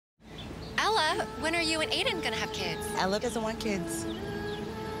When are you and Aiden gonna have kids? Ella doesn't want kids.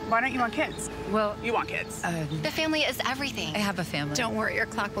 Why don't you want kids? Well, you want kids. The family is everything. I have a family. Don't worry, your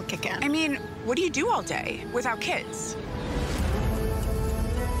clock will kick in. I mean, what do you do all day without kids?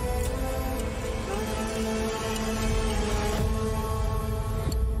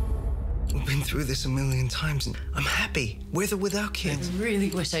 We've been through this a million times, and I'm happy, with or without kids. I really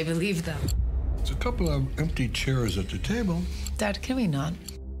wish I believed them. There's a couple of empty chairs at the table. Dad, can we not?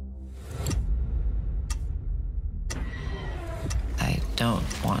 I don't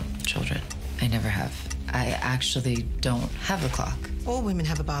want children. I never have. I actually don't have a clock. All women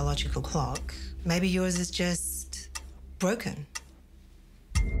have a biological clock. Maybe yours is just broken.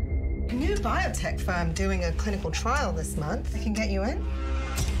 A new biotech firm doing a clinical trial this month. I can get you in.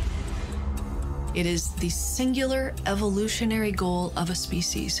 It is the singular evolutionary goal of a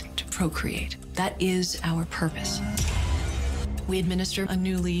species to procreate. That is our purpose. We administer a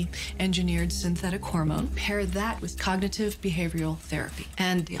newly engineered synthetic hormone, pair that with cognitive behavioral therapy,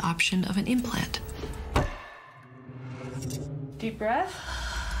 and the option of an implant. Deep breath.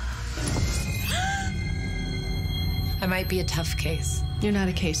 I might be a tough case. You're not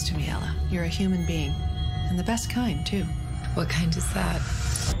a case to me, Ella. You're a human being. And the best kind, too. What kind is that?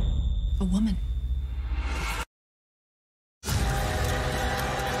 A woman.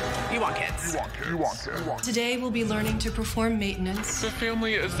 You want kids. You want kids. Today, we'll be learning to perform maintenance The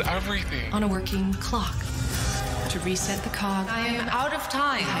family is everything. on a working clock. To reset the cog. I am out of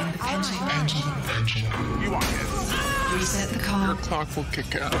time. Behind the pendulum. You want kids. Reset the Your cog. clock will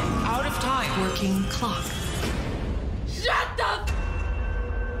kick in. Out of time. Working clock. Shut